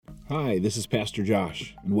Hi, this is Pastor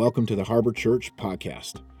Josh, and welcome to the Harbor Church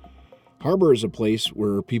podcast. Harbor is a place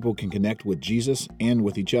where people can connect with Jesus and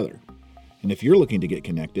with each other. And if you're looking to get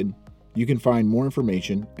connected, you can find more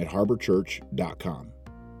information at harborchurch.com.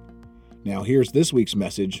 Now, here's this week's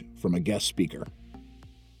message from a guest speaker.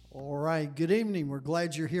 All right, good evening. We're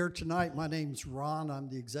glad you're here tonight. My name's Ron. I'm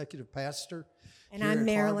the executive pastor. And I'm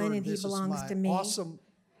Marilyn, and he belongs to me. Awesome.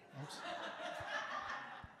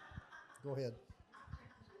 Go ahead.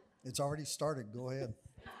 It's already started. Go ahead.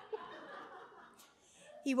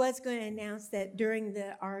 He was going to announce that during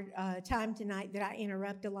our time tonight that I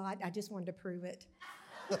interrupt a lot. I just wanted to prove it.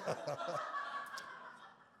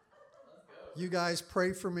 You guys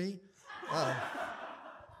pray for me.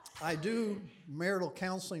 I do marital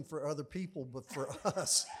counseling for other people, but for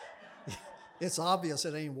us, it's obvious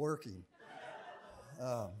it ain't working.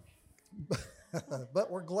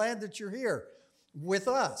 But we're glad that you're here with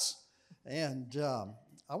us. And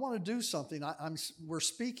I want to do something. We're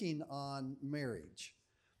speaking on marriage.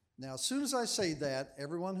 Now, as soon as I say that,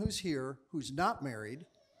 everyone who's here who's not married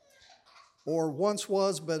or once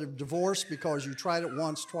was but divorced because you tried it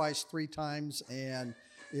once, twice, 3 times, and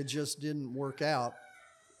it just didn't work out,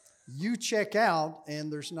 you check out, and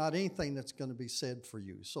there's not anything that's going to be said for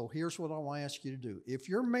you. So here's what I want to ask you to do. If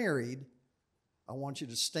you're married, I want you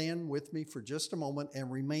to stand with me for just a moment and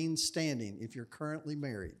remain standing if you're currently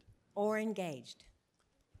married. Or engaged.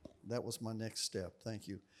 That was my next step. Thank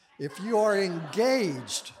you. If you are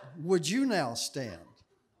engaged, would you now stand?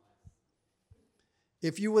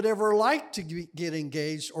 If you would ever like to get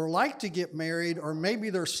engaged or like to get married, or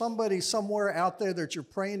maybe there's somebody somewhere out there that you're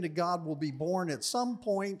praying to God will be born at some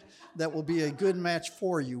point that will be a good match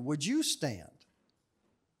for you, would you stand?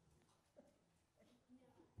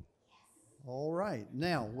 All right.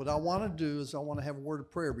 Now, what I want to do is I want to have a word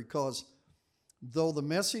of prayer, because though the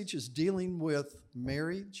message is dealing with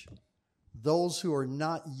marriage, those who are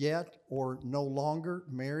not yet or no longer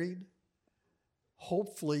married,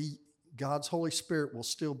 hopefully God's Holy Spirit will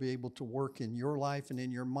still be able to work in your life and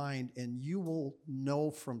in your mind, and you will know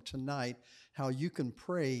from tonight how you can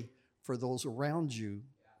pray for those around you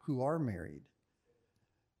who are married.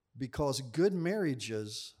 Because good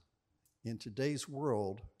marriages in today's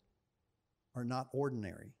world are not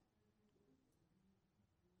ordinary.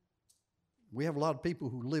 We have a lot of people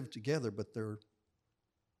who live together, but they're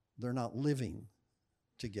not living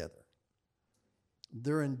together.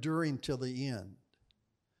 They're enduring till the end.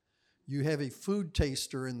 You have a food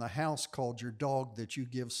taster in the house called your dog that you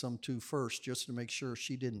give some to first just to make sure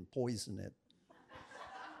she didn't poison it.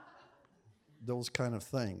 Those kind of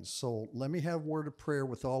things. So let me have a word of prayer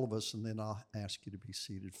with all of us, and then I'll ask you to be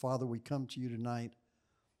seated. Father, we come to you tonight.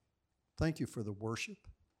 Thank you for the worship.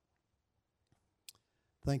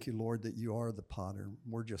 Thank you, Lord, that you are the potter.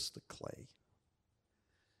 We're just the clay.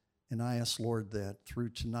 And I ask, Lord, that through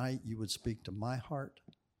tonight you would speak to my heart,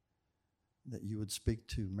 that you would speak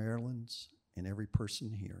to Marilyn's and every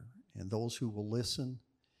person here. And those who will listen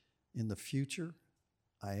in the future,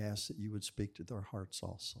 I ask that you would speak to their hearts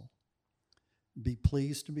also. Be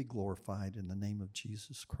pleased to be glorified in the name of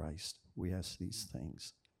Jesus Christ. We ask these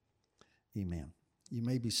things. Amen. You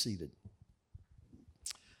may be seated.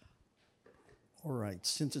 All right,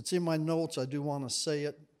 since it's in my notes, I do want to say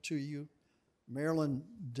it to you. Marilyn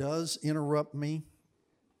does interrupt me.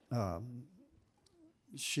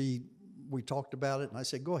 We talked about it, and I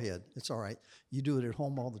said, go ahead, it's all right. You do it at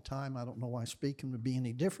home all the time. I don't know why speaking would be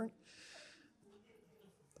any different.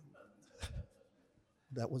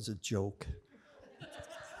 That was a joke.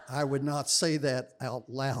 I would not say that out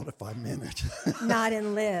loud if I meant it. Not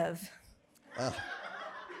in live.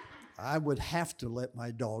 I would have to let my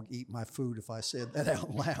dog eat my food if I said that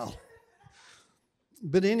out loud.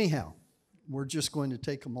 But anyhow, we're just going to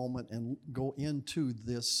take a moment and go into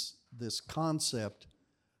this concept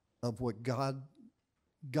of what God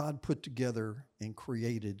put together and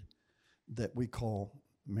created that we call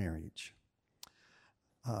marriage.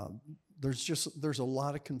 There's a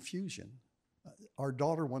lot of confusion. Our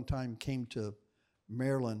daughter one time came to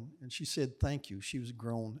Marilyn, and she said, thank you. She was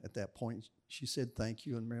grown at that point. She said, thank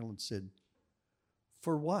you. And Marilyn said,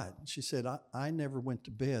 for what? She said, I never went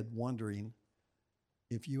to bed wondering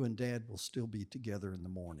if you and Dad will still be together in the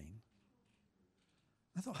morning.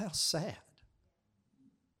 I thought, how sad,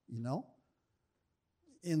 you know?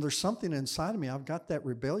 And there's something inside of me. I've got that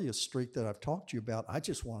rebellious streak that I've talked to you about. I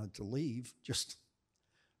just wanted to leave.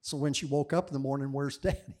 So when she woke up in the morning, where's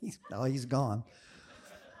Dad? No, he's gone.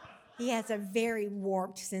 He has a very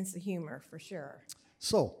warped sense of humor, for sure.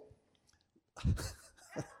 So,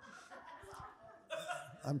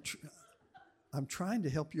 I'm trying to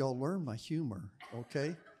help you all learn my humor,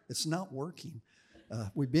 okay? It's not working.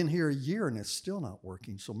 We've been here a year and it's still not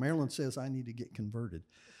working. So Marilyn says I need to get converted.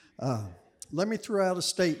 Let me throw out a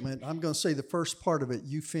statement. I'm going to say the first part of it.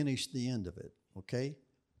 You finish the end of it, okay?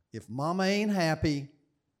 If mama ain't happy.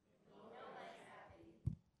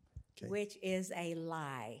 Okay. Which is a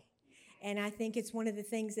lie. And I think it's one of the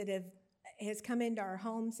things that has come into our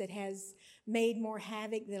homes that has made more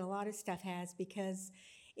havoc than a lot of stuff has, because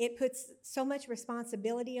it puts so much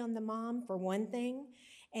responsibility on the mom, for one thing,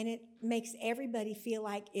 and it makes everybody feel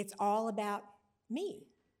like it's all about me.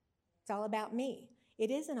 It's all about me. It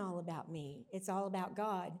isn't all about me. It's all about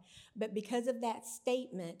God. But because of that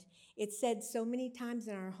statement, it's said so many times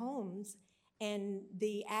in our homes, and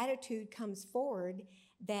the attitude comes forward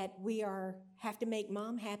that we have to make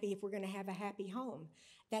mom happy if we're going to have a happy home.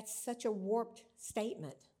 That's such a warped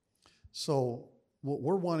statement. So what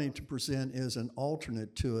we're wanting to present is an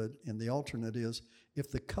alternate to it, and the alternate is,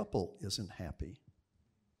 if the couple isn't happy,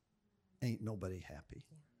 ain't nobody happy.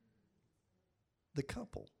 Yeah. The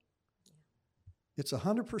couple. Yeah. It's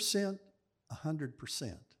 100%,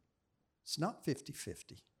 100%. It's not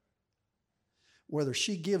 50-50. Whether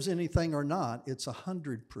she gives anything or not, it's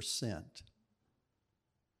 100%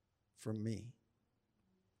 from me.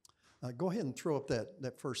 Go ahead and throw up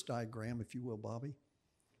that first diagram, if you will, Bobby.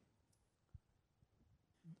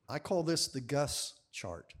 I call this the Gus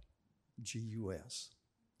chart, G-U-S.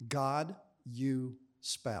 God, you,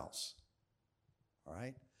 spouse. All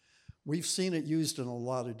right? We've seen it used in a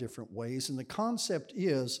lot of different ways, and the concept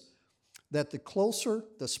is that the closer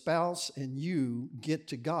the spouse and you get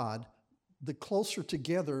to God, the closer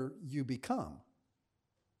together you become.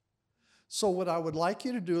 So what I would like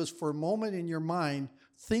you to do is, for a moment in your mind,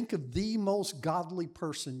 think of the most godly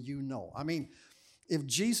person you know. I mean, if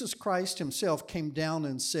Jesus Christ himself came down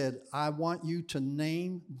and said, I want you to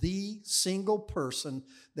name the single person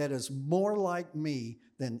that is more like me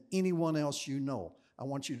than anyone else you know, I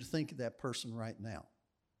want you to think of that person right now.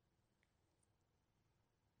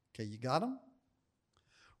 Okay, you got them?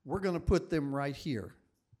 We're going to put them right here.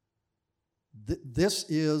 This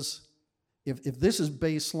is, if this is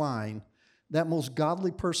baseline, that most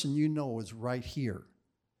godly person you know is right here.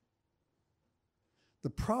 The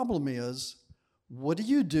problem is, what do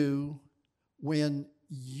you do when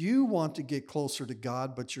you want to get closer to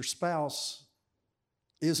God, but your spouse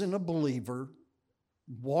isn't a believer,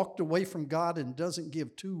 walked away from God and doesn't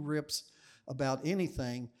give two rips about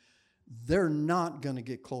anything? They're not going to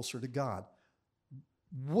get closer to God.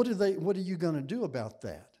 What are you going to do about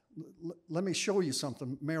that? Let me show you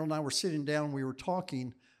something. Meryl and I were sitting down, we were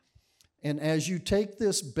talking, and as you take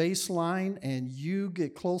this baseline and you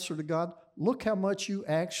get closer to God, look how much you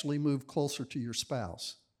actually move closer to your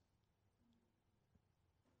spouse.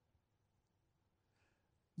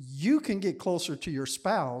 You can get closer to your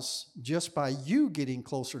spouse just by you getting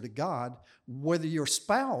closer to God, whether your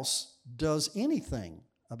spouse does anything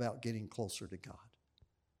about getting closer to God.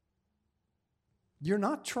 You're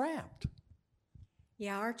not trapped.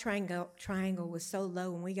 Yeah, our triangle was so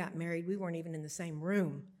low when we got married, we weren't even in the same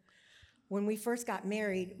room. When we first got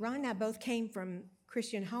married, Ron and I both came from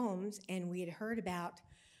Christian homes, and we had heard about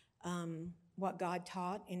what God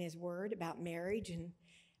taught in his word about marriage, and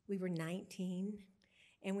we were 19,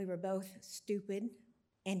 and we were both stupid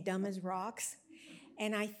and dumb as rocks.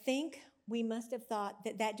 And I think we must have thought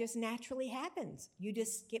that just naturally happens. You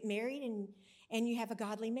just get married and you have a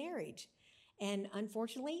godly marriage. And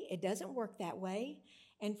unfortunately, it doesn't work that way.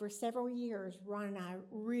 And for several years, Ron and I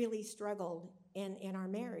really struggled in our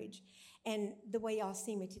marriage. And the way y'all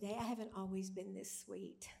see me today, I haven't always been this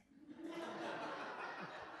sweet.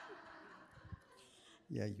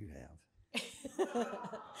 Yeah, you have.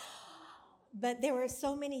 But there were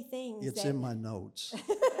so many things. It's in my notes.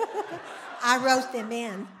 I wrote them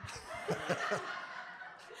in.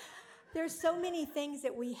 There's so many things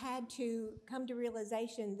that we had to come to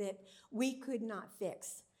realization that we could not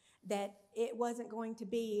fix, that it wasn't going to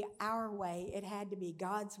be our way, it had to be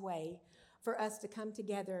God's way for us to come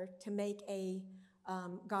together to make a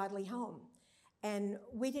godly home. And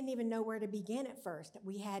we didn't even know where to begin at first.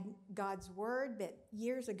 We had God's word, but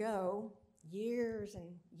years and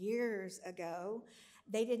years ago,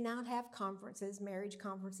 they did not have conferences, marriage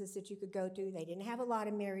conferences that you could go to. They didn't have a lot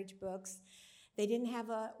of marriage books. We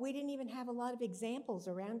didn't even have a lot of examples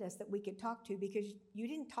around us that we could talk to, because you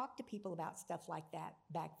didn't talk to people about stuff like that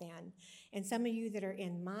back then. And some of you that are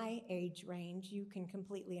in my age range, you can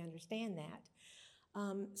completely understand that.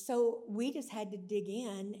 So we just had to dig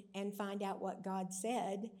in and find out what God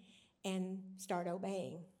said and start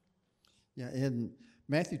obeying. Yeah, in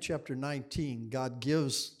Matthew chapter 19, God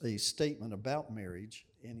gives a statement about marriage,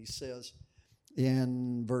 and he says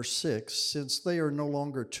in verse 6, since they are no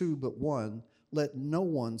longer two but one, Let no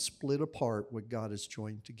one split apart what God has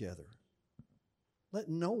joined together. Let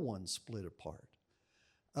no one split apart.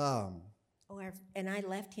 And I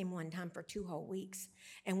left him one time for 2 whole weeks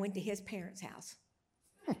and went to his parents' house.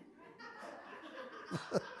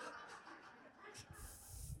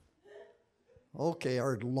 Okay,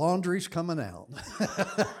 our laundry's coming out.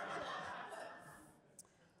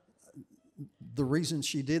 The reason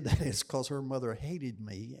she did that is because her mother hated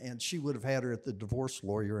me, and she would have had her at the divorce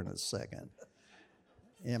lawyer in a second.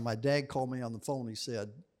 And my dad called me on the phone. He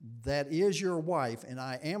said, "That is your wife, and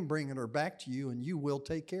I am bringing her back to you, and you will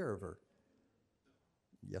take care of her."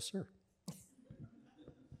 Yes, sir.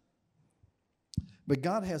 But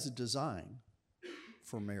God has a design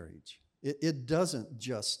for marriage. It doesn't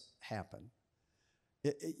just happen.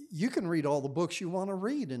 You can read all the books you want to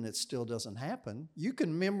read, and it still doesn't happen. You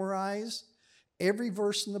can memorize every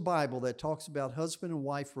verse in the Bible that talks about husband and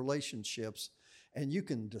wife relationships, and you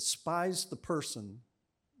can despise the person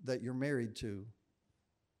that you're married to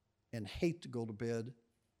and hate to go to bed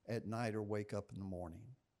at night or wake up in the morning.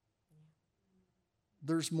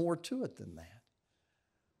 There's more to it than that.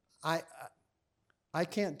 I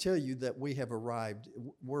can't tell you that we have arrived.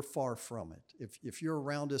 We're far from it. If you're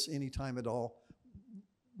around us anytime at all,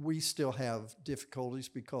 we still have difficulties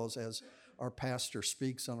because, as our pastor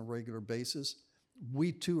speaks on a regular basis,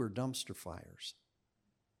 we too are dumpster fires.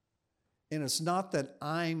 And it's not that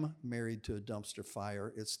I'm married to a dumpster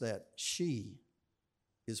fire, it's that she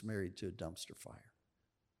is married to a dumpster fire.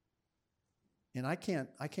 And I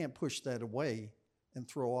can't push that away and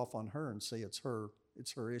throw off on her and say it's her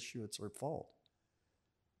issue, it's her fault.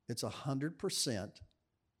 It's 100%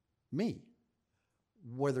 me,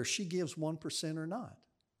 whether she gives 1% or not.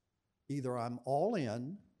 Either I'm all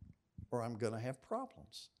in or I'm going to have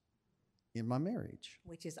problems in my marriage.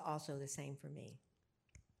 Which is also the same for me.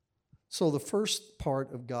 So the first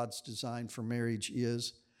part of God's design for marriage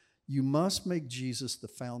is you must make Jesus the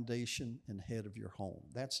foundation and head of your home.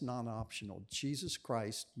 That's non-optional. Jesus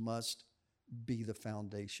Christ must be the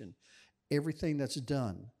foundation. Everything that's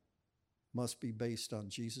done must be based on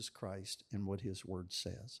Jesus Christ and what his word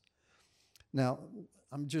says. Now,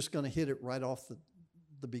 I'm just going to hit it right off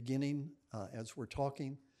the beginning as we're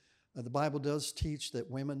talking. The Bible does teach that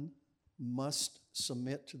women must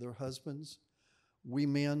submit to their husbands. We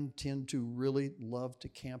men tend to really love to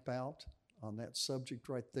camp out on that subject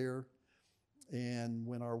right there. And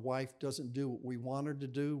when our wife doesn't do what we want her to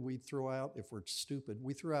do, we throw out, if we're stupid,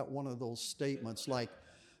 we throw out one of those statements like,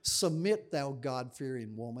 "Submit, thou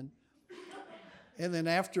God-fearing woman." And then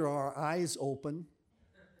after our eyes open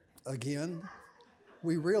again,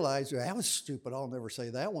 we realize, that was stupid, I'll never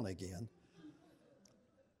say that one again.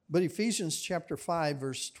 But Ephesians chapter 5,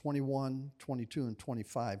 verse 21, 22, and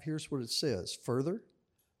 25, here's what it says. Further,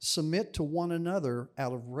 submit to one another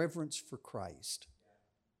out of reverence for Christ.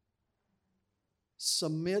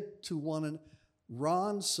 Submit to one another.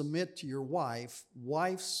 Ron, submit to your wife.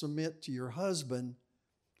 Wife, submit to your husband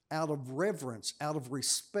out of reverence, out of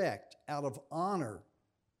respect, out of honor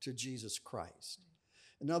to Jesus Christ.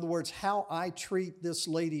 In other words, how I treat this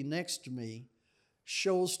lady next to me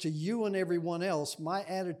shows to you and everyone else my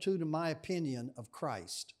attitude and my opinion of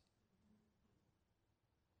Christ.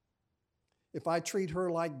 If I treat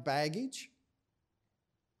her like baggage,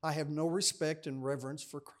 I have no respect and reverence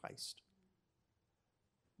for Christ.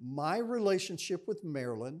 My relationship with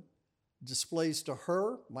Marilyn displays to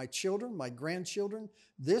her, my children, my grandchildren,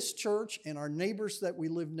 this church, and our neighbors that we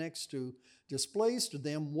live next to, displays to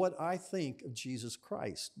them what I think of Jesus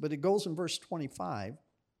Christ. But it goes in verse 25,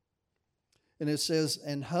 and it says,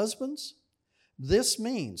 and husbands, this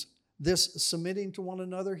submitting to one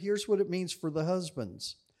another, here's what it means for the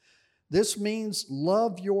husbands. This means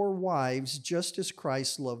love your wives just as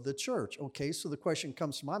Christ loved the church. Okay, so the question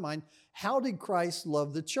comes to my mind, how did Christ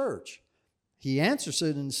love the church? He answers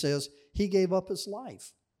it and says, he gave up his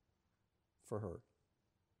life for her.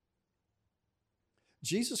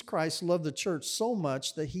 Jesus Christ loved the church so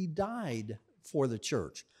much that he died for the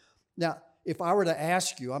church. Now, if I were to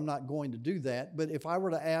ask you, I'm not going to do that, but if I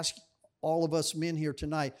were to ask all of us men here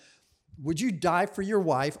tonight, would you die for your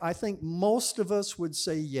wife? I think most of us would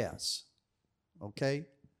say yes, okay?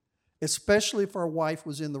 Especially if our wife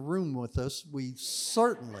was in the room with us, we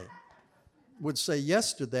certainly would say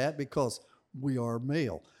yes to that because we are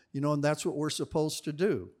male. You know, and that's what we're supposed to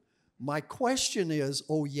do. My question is,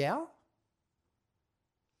 oh yeah?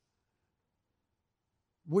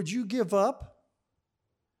 Would you give up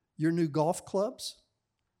your new golf clubs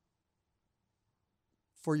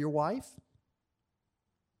for your wife?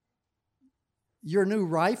 Your new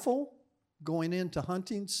rifle going into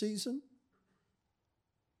hunting season?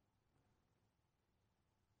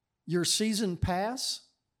 Your season pass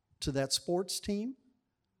to that sports team?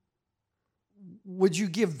 Would you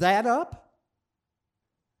give that up?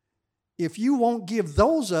 If you won't give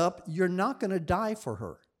those up, you're not going to die for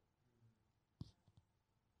her.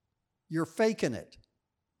 You're faking it.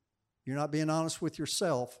 You're not being honest with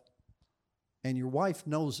yourself, and your wife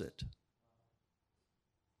knows it.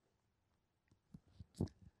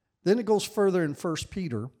 Then it goes further in 1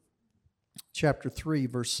 Peter chapter 3,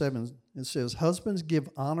 verse 7. It says, husbands, give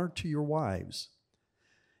honor to your wives.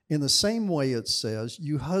 In the same way, it says,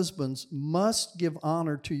 you husbands must give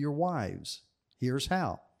honor to your wives. Here's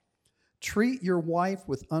how. Treat your wife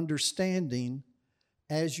with understanding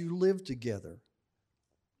as you live together.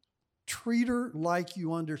 Treat her like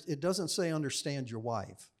you it doesn't say understand your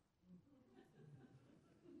wife.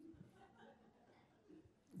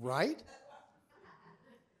 Right?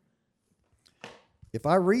 If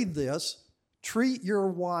I read this, treat your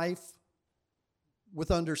wife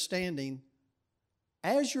with understanding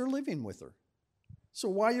as you're living with her. So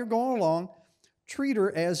while you're going along, treat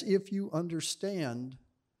her as if you understand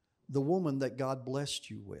the woman that God blessed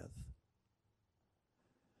you with.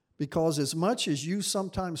 Because as much as you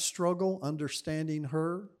sometimes struggle understanding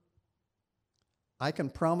her, I can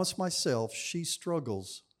promise myself she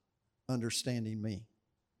struggles understanding me.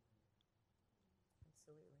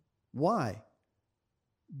 Absolutely. Why?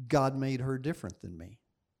 God made her different than me.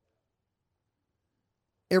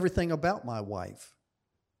 Everything about my wife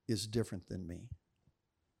is different than me.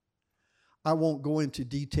 I won't go into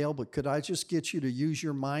detail, but could I just get you to use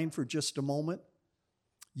your mind for just a moment?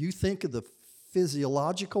 You think of the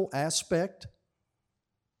physiological aspect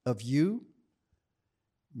of you.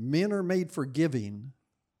 Men are made for giving.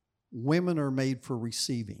 Women are made for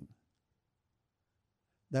receiving.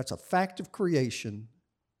 That's a fact of creation,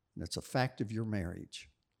 and it's a fact of your marriage.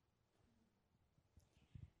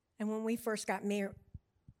 And when we first got married,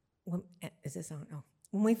 is this on? Oh.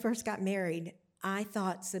 When we first got married, I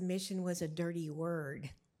thought submission was a dirty word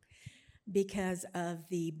because of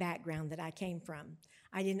the background that I came from.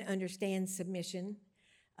 I didn't understand submission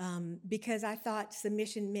because I thought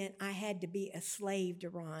submission meant I had to be a slave to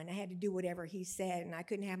Ron. I had to do whatever he said, and I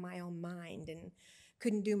couldn't have my own mind and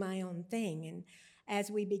couldn't do my own thing. And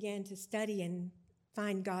as we began to study and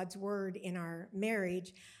find God's word in our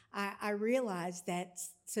marriage, I realized that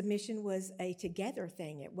submission was a together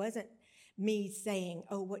thing. It wasn't me saying,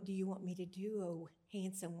 oh, what do you want me to do, oh,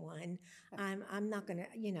 handsome one? I'm not going to,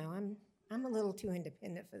 I'm a little too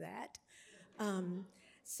independent for that.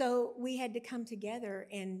 So we had to come together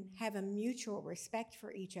and have a mutual respect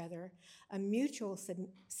for each other, a mutual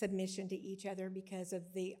submission to each other, because of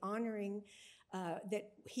the honoring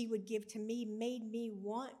that he would give to me made me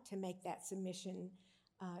want to make that submission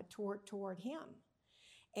toward him.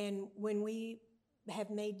 And when we have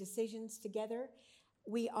made decisions together,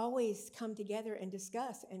 we always come together and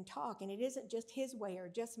discuss and talk. And it isn't just his way or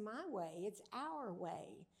just my way. It's our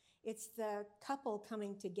way. It's the couple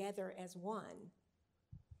coming together as one.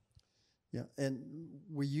 Yeah, and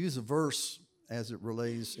we use a verse as it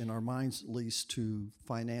relates, in our minds at least, to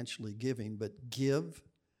financially giving. But give,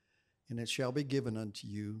 and it shall be given unto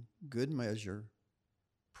you, good measure,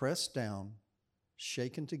 pressed down,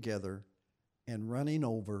 shaken together, and running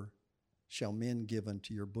over, shall men give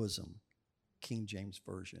unto your bosom. King James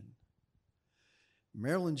Version.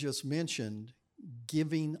 Marilyn just mentioned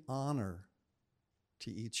giving honor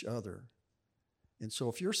to each other. And so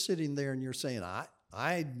if you're sitting there and you're saying,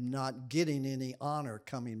 I'm not getting any honor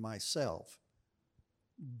coming myself,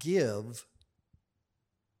 give,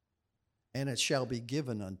 and it shall be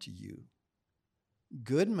given unto you.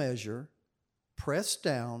 Good measure, pressed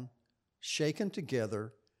down, shaken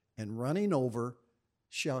together, and running over,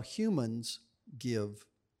 shall humans give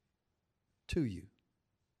to you.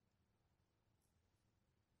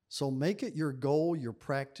 So make it your goal, your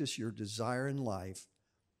practice, your desire in life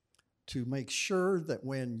to make sure that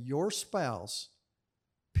when your spouse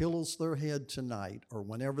pillows their head tonight or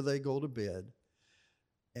whenever they go to bed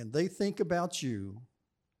and they think about you,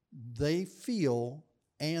 they feel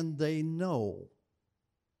and they know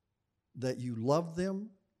that you love them,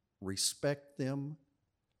 respect them,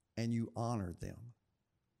 and you honor them.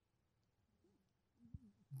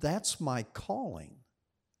 That's my calling.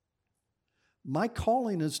 My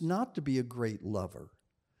calling is not to be a great lover.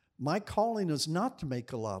 My calling is not to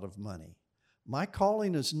make a lot of money. My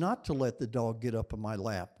calling is not to let the dog get up in my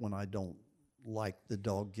lap when I don't like the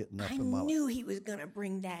dog getting up in my lap. I knew he was going to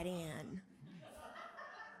bring that in.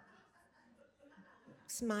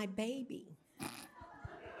 It's my baby.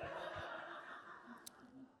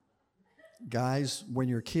 Guys, when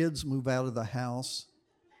your kids move out of the house,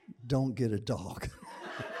 don't get a dog.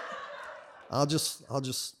 I'll just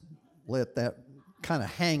let that kind of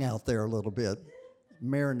hang out there a little bit.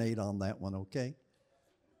 Marinate on that one, okay?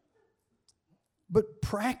 But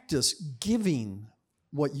practice giving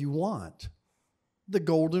what you want. The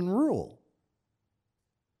golden rule.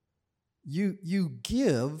 You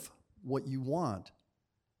give what you want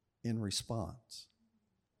in response.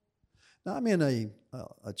 Now, I'm in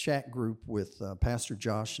a chat group with Pastor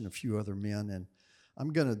Josh and a few other men, and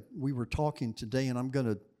we were talking today, and I'm going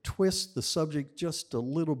to twist the subject just a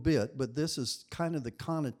little bit, but this is kind of the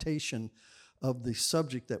connotation of the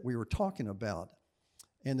subject that we were talking about.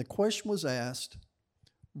 And the question was asked,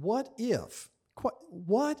 what if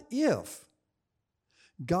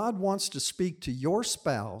God wants to speak to your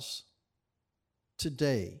spouse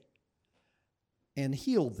today and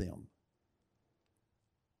heal them,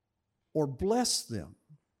 or bless them,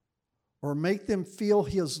 or make them feel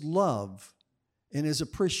His love and His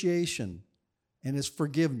appreciation and His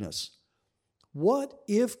forgiveness? What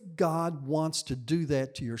if God wants to do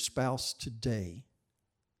that to your spouse today?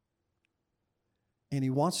 And He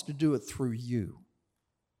wants to do it through you.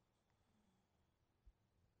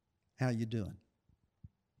 How you doing?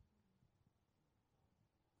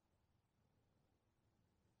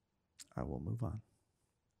 I will move on.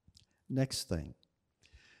 Next thing,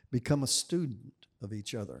 become a student of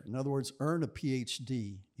each other. In other words, earn a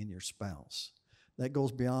PhD in your spouse. That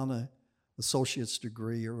goes beyond an associate's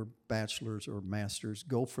degree or bachelor's or master's.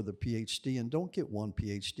 Go for the PhD, and don't get one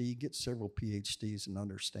PhD. Get several PhDs in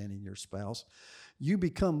understanding your spouse. You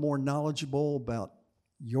become more knowledgeable about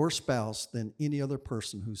your spouse than any other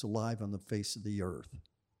person who's alive on the face of the earth.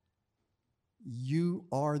 You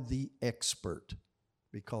are the expert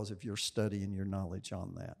because of your study and your knowledge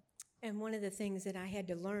on that. And one of the things that I had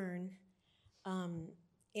to learn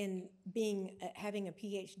in having a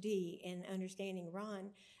PhD and understanding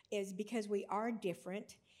Ron is because we are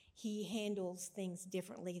different, he handles things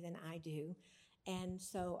differently than I do. And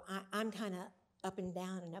so I'm kind of up and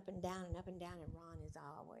down and up and down and up and down, and Ron is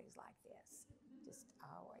always like this. Just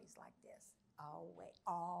always like this.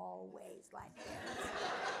 Always like this.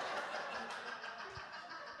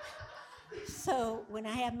 So when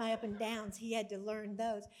I have my up and downs, he had to learn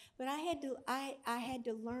those. But I had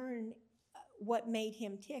to learn what made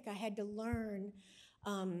him tick. I had to learn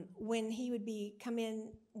when he would come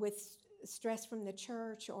in with stress from the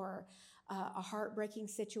church, or a heartbreaking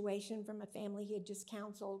situation from a family he had just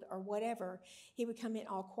counseled, or whatever. He would come in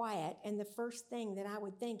all quiet, and the first thing that I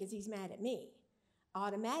would think is he's mad at me.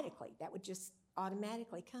 Automatically, that would just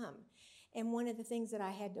automatically come. And one of the things that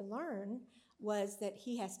I had to learn was that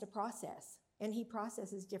he has to process, and he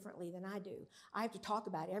processes differently than I do. I have to talk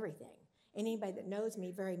about everything. Anybody that knows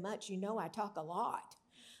me very much, you know I talk a lot.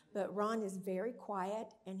 But Ron is very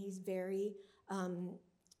quiet, and he's very,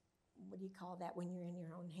 what do you call that when you're in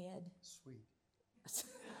your own head? Sweet.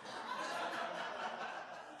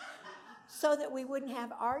 So that we wouldn't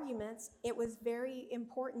have arguments, it was very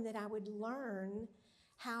important that I would learn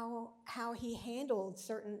how he handled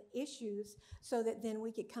certain issues, so that then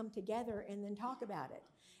we could come together and then talk about it.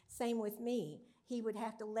 Same with me. He would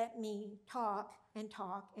have to let me talk and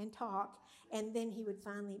talk and talk, and then he would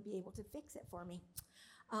finally be able to fix it for me.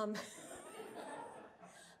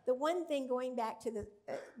 The one thing going back to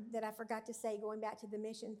that I forgot to say, going back to the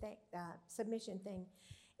mission thing, submission thing,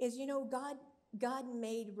 is, God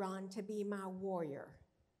made Ron to be my warrior.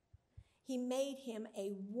 He made him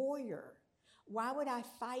a warrior. Why would I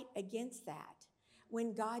fight against that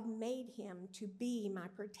when God made him to be my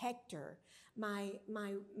protector, my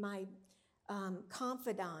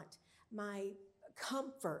confidant, my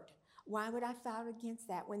comfort? Why would I fight against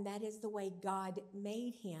that when that is the way God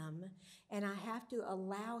made him? And I have to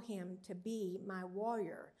allow him to be my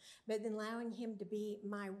warrior. But then allowing him to be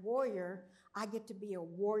my warrior, I get to be a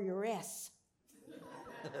warrioress.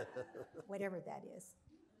 Whatever that is.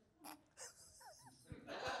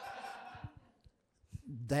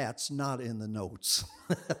 That's not in the notes.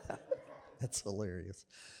 That's hilarious.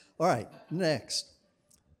 All right, next.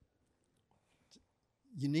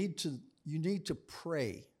 You need to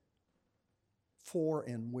pray for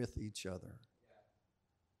and with each other.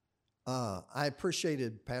 I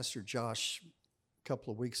appreciated Pastor Josh a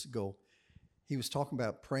couple of weeks ago. He was talking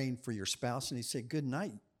about praying for your spouse, and he said, good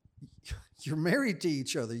night. You're married to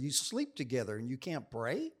each other. You sleep together, and you can't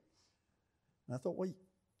pray? And I thought, well,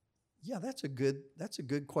 yeah, that's a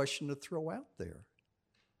good question to throw out there.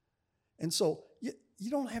 And so you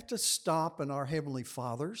don't have to stop in our Heavenly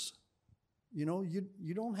Fathers. You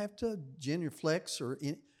don't have to genuflex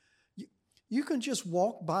you can just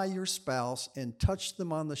walk by your spouse and touch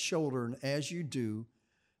them on the shoulder, and as you do,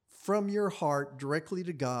 from your heart directly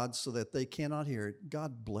to God so that they cannot hear it,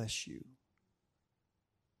 God bless you.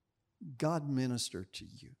 God minister to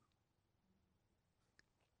you.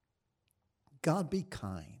 God be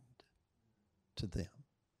kind to them.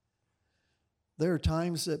 There are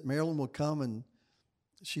times that Marilyn will come and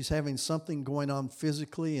she's having something going on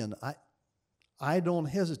physically, and I don't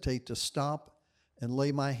hesitate to stop and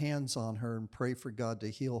lay my hands on her and pray for God to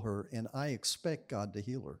heal her, and I expect God to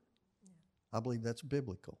heal her. I believe that's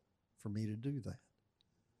biblical for me to do that.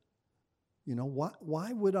 You know,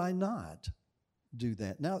 why would I not do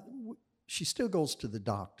that? Now, she still goes to the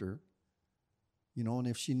doctor, you know, and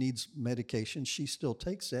if she needs medication, she still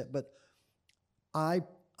takes that, but I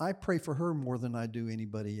pray for her more than I do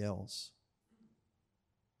anybody else.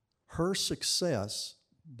 Her success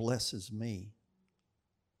blesses me.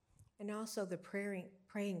 And also the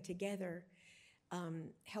praying together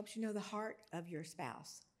helps you know the heart of your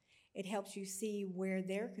spouse. It helps you see where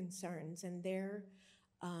their concerns and their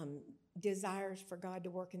desires for God to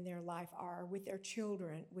work in their life are with their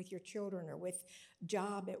children, with your children, or with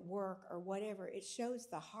job at work or whatever. It shows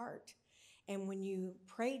the heart. And when you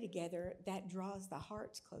pray together, that draws the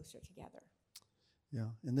hearts closer together. Yeah.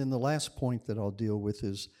 And then the last point that I'll deal with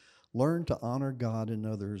is learn to honor God and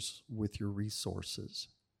others with your resources.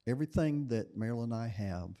 Everything that Marilyn and I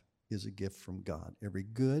have is a gift from God. Every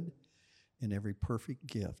good and every perfect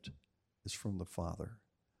gift is from the Father.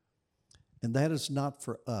 And that is not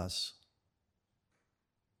for us.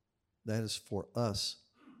 That is for us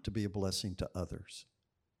to be a blessing to others.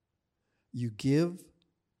 You give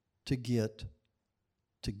to get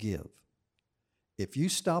to give. If you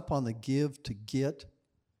stop on the give to get,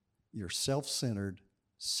 you're self-centered,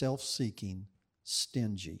 self-seeking,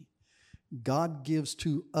 stingy. God gives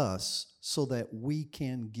to us so that we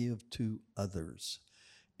can give to others.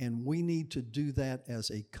 And we need to do that as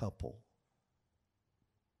a couple.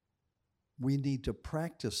 We need to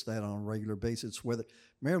practice that on a regular basis. Whether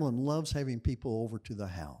Marilyn loves having people over to the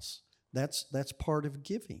house. That's part of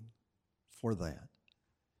giving for that.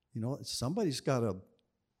 You know, somebody's got to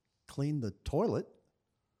clean the toilet,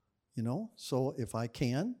 you know. So if I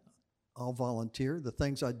can, I'll volunteer. The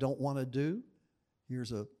things I don't want to do,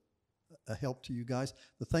 here's a help to you guys.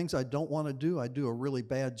 The things I don't want to do, I do a really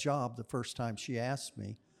bad job the first time she asks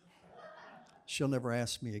me. She'll never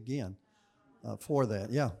ask me again for that,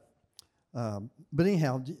 yeah. But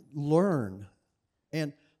anyhow, learn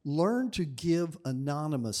to give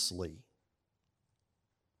anonymously.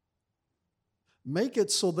 Make it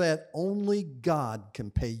so that only God can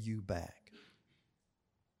pay you back.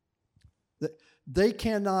 They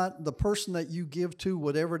cannot, the person that you give to,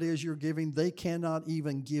 whatever it is you're giving, they cannot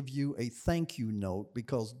even give you a thank you note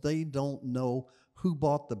because they don't know who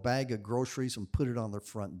bought the bag of groceries and put it on their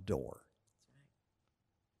front door.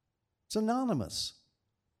 It's anonymous.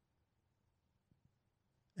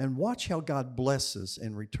 And watch how God blesses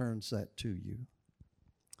and returns that to you.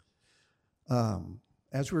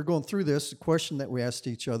 As we're going through this, the question that we asked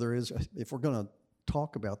each other is, if we're going to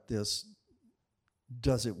talk about this,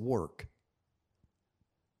 does it work?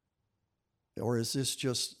 Or is this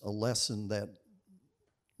just a lesson that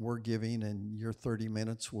we're giving and your 30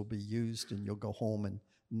 minutes will be used and you'll go home and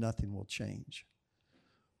nothing will change?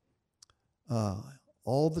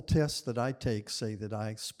 All the tests that I take say that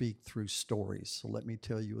I speak through stories. So let me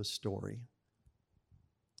tell you a story.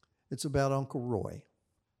 It's about Uncle Roy.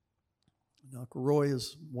 And Uncle Roy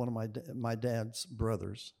is one of my dad's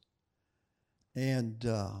brothers. And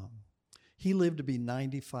he lived to be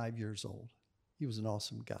 95 years old. He was an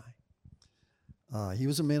awesome guy. He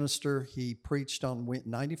was a minister. He preached on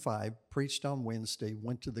 95, preached on Wednesday,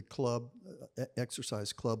 went to the club,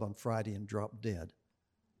 exercise club on Friday and dropped dead.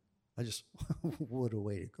 I just, what a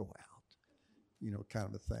way to go out, you know, kind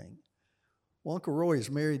of a thing. Well, Uncle Roy is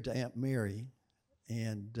married to Aunt Mary,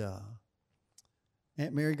 and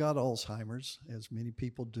Aunt Mary got Alzheimer's, as many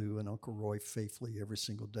people do, and Uncle Roy faithfully every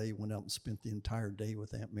single day went out and spent the entire day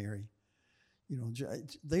with Aunt Mary. You know,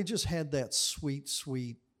 they just had that sweet,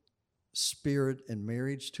 sweet spirit and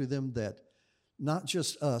marriage to them that not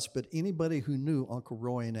just us, but anybody who knew Uncle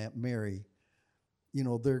Roy and Aunt Mary, you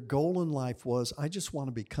know, their goal in life was, I just want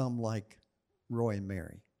to become like Roy and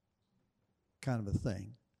Mary, kind of a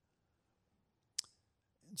thing.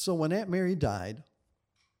 So when Aunt Mary died,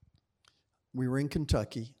 we were in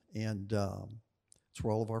Kentucky, and it's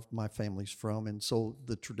where all of my family's from. And so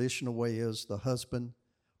the traditional way is the husband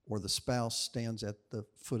or the spouse stands at the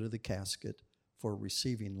foot of the casket for a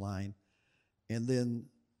receiving line, and then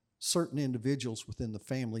certain individuals within the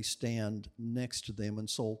family stand next to them. And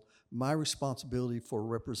so my responsibility for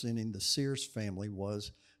representing the Sears family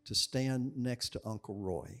was to stand next to Uncle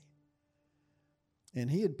Roy. And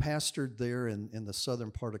he had pastored there in the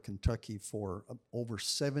southern part of Kentucky for over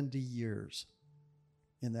 70 years.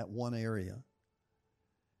 in that one area.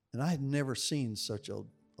 And I had never seen such a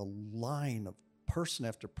line of person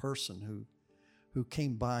after person who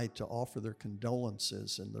came by to offer their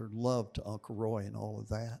condolences and their love to Uncle Roy and all of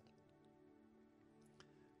that.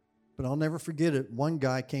 But I'll never forget it. One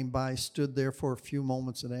guy came by, stood there for a few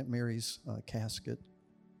moments in Aunt Mary's casket,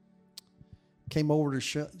 came over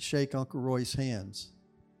to shake Uncle Roy's hands.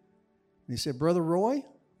 And he said, "Brother Roy,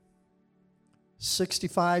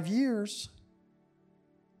 65 years.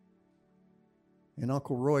 And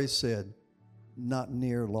Uncle Roy said, "Not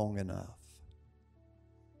near long enough."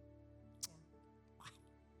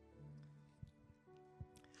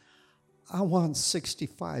 I want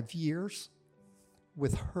 65 years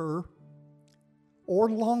with her or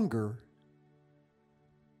longer.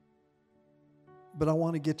 But I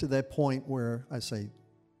want to get to that point where I say,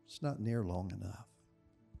 it's not near long enough.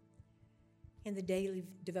 In the daily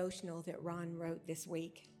devotional that Ron wrote this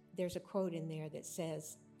week, there's a quote in there that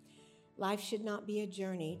says, "Life should not be a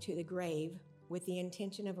journey to the grave with the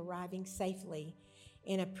intention of arriving safely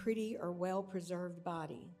in a pretty or well-preserved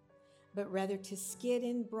body, but rather to skid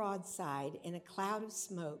in broadside in a cloud of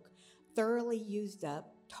smoke, thoroughly used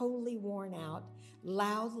up, totally worn out,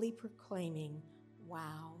 loudly proclaiming,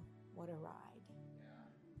 'Wow, what a ride.'"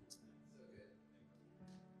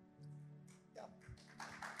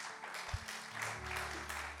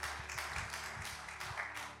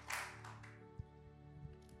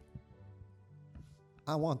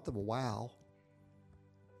 I want the wow,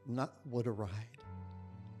 not what a ride.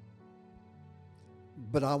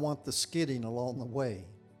 But I want the skidding along the way.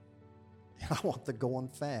 I want the going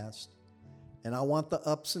fast. And I want the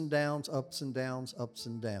ups and downs, ups and downs, ups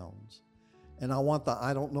and downs. And I want the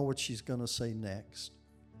I don't know what she's going to say next.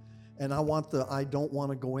 And I want the I don't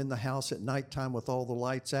want to go in the house at nighttime with all the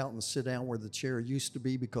lights out and sit down where the chair used to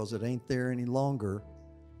be because it ain't there any longer.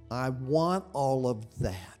 I want all of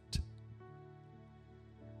that.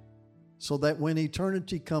 So that when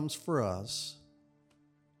eternity comes for us,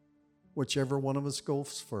 whichever one of us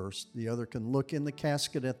goes first, the other can look in the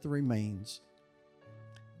casket at the remains,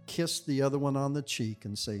 kiss the other one on the cheek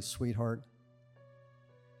and say, "Sweetheart,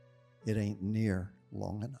 it ain't near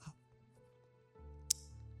long enough."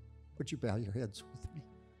 Would you bow your heads with me?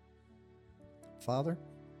 Father,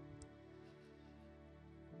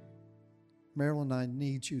 Marilyn, I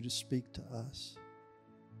need you to speak to us.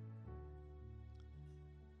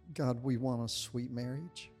 God, we want a sweet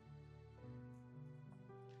marriage.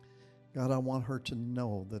 God, I want her to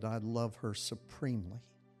know that I love her supremely.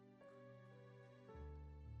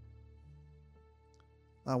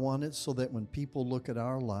 I want it so that when people look at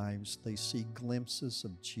our lives, they see glimpses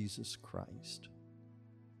of Jesus Christ.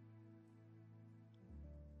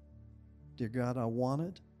 Dear God, I want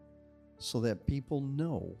it so that people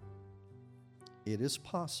know it is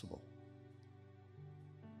possible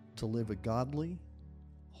to live a godly,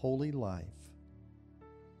 holy life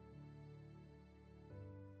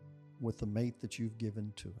with the mate that you've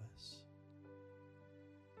given to us.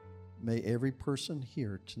 May every person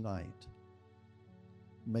here tonight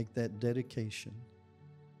make that dedication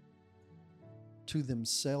to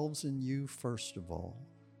themselves and you first of all,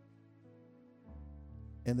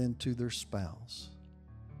 and then to their spouse.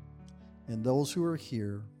 And those who are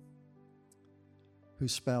here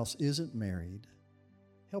whose spouse isn't married,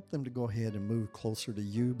 help them to go ahead and move closer to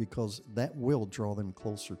you, because that will draw them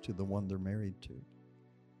closer to the one they're married to.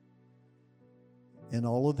 And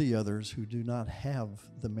all of the others who do not have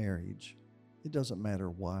the marriage, it doesn't matter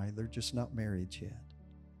why, they're just not married yet.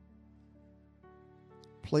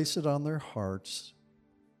 Place it on their hearts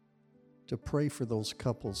to pray for those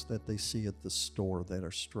couples that they see at the store that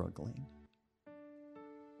are struggling.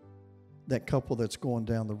 That couple that's going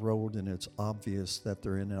down the road and it's obvious that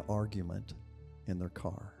they're in an argument in their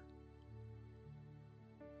car.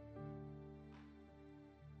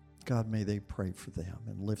 God, may they pray for them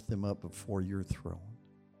and lift them up before your throne.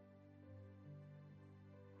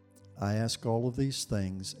 I ask all of these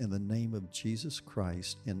things in the name of Jesus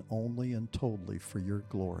Christ and only and totally for your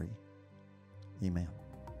glory. Amen.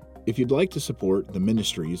 If you'd like to support the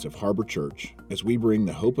ministries of Harbor Church as we bring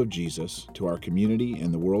the hope of Jesus to our community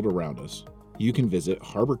and the world around us, you can visit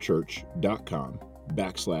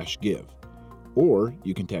harborchurch.com/give, or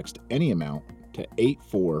you can text any amount to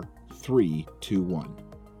 84321.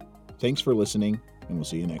 Thanks for listening, and we'll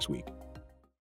see you next week.